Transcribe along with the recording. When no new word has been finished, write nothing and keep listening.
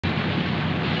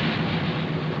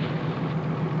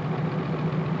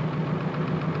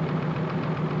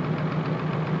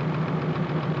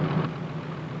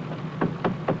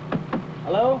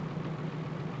Hello?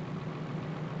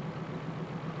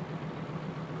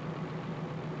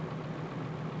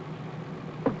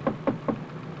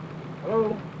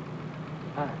 Hello?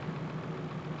 Hi.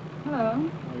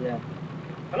 Hello. Oh, yeah.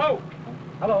 Hello?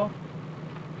 Hello?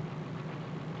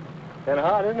 Kind of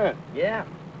hot, isn't it? Yeah,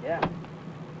 yeah.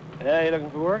 Yeah, you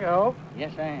looking for work, I hope?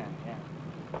 Yes, I am, yeah.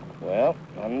 Well,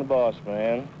 I'm the boss,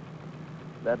 man.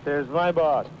 That there's my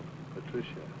boss, Patricia.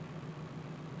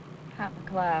 Ihnat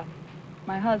MacLeod.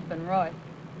 My husband, Royce.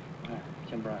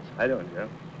 Jim Bronson. How you doing, Joe?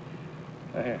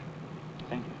 Right here.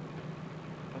 Thank you.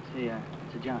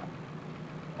 What's the job?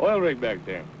 Oil rig back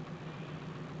there.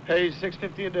 Pays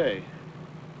 $6.50 a day.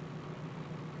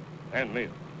 And meal.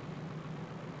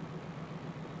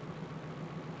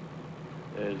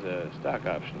 There's a stock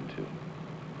option, too.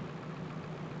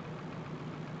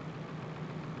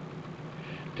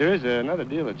 There is another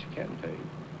deal that you can take.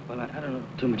 Well, I don't know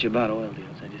too much about oil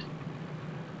deals.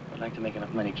 I'd like to make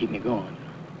enough money to keep me going.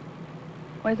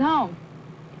 Where's home?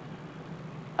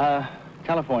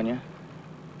 California,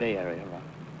 Bay Area,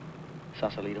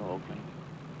 Sausalito, Oakland.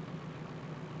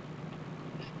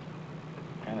 Just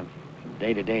kind of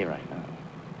day to day right now.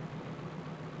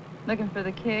 Looking for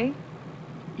the key?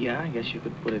 Yeah, I guess you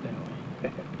could put it that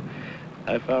way.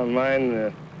 I found mine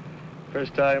the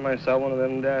first time I saw one of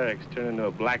them derricks turn into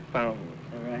a black fountain.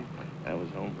 Is that right? That was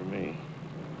home for me.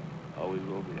 Always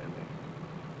will be, I think.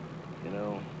 You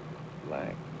know,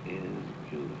 black is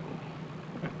beautiful.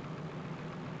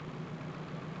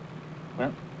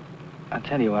 Well, I'll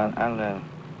tell you, I'll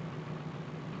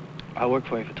work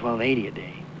for you for $12.80 a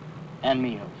day, and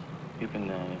meals. You can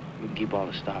keep all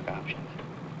the stock options.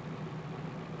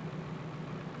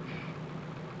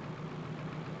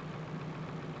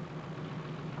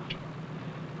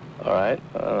 All right,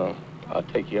 I'll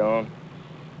take you on.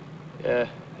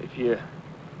 If you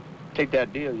take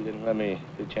that deal you didn't let me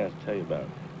get a chance to tell you about.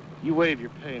 You waive your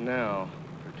pay now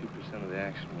for 2% of the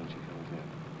action when she comes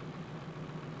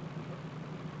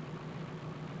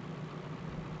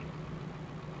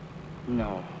in.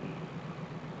 No,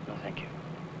 thank you.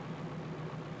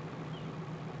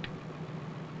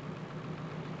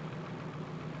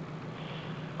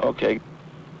 Okay,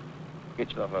 get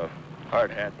yourself a hard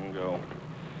hat and go.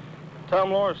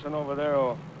 Tom Lorison over there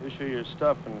will issue your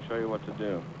stuff and show you what to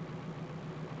do.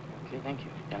 Okay, thank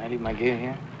you. Can I leave my gear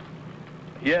here?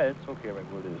 Yeah, it's okay right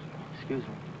where it is. Excuse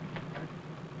me.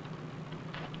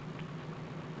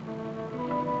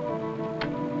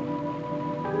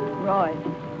 Royce,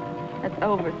 that's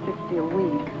over $60 a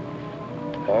week.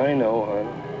 I know, hon.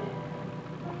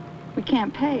 We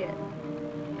can't pay it.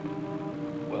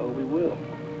 Well, we will.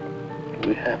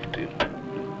 We have to.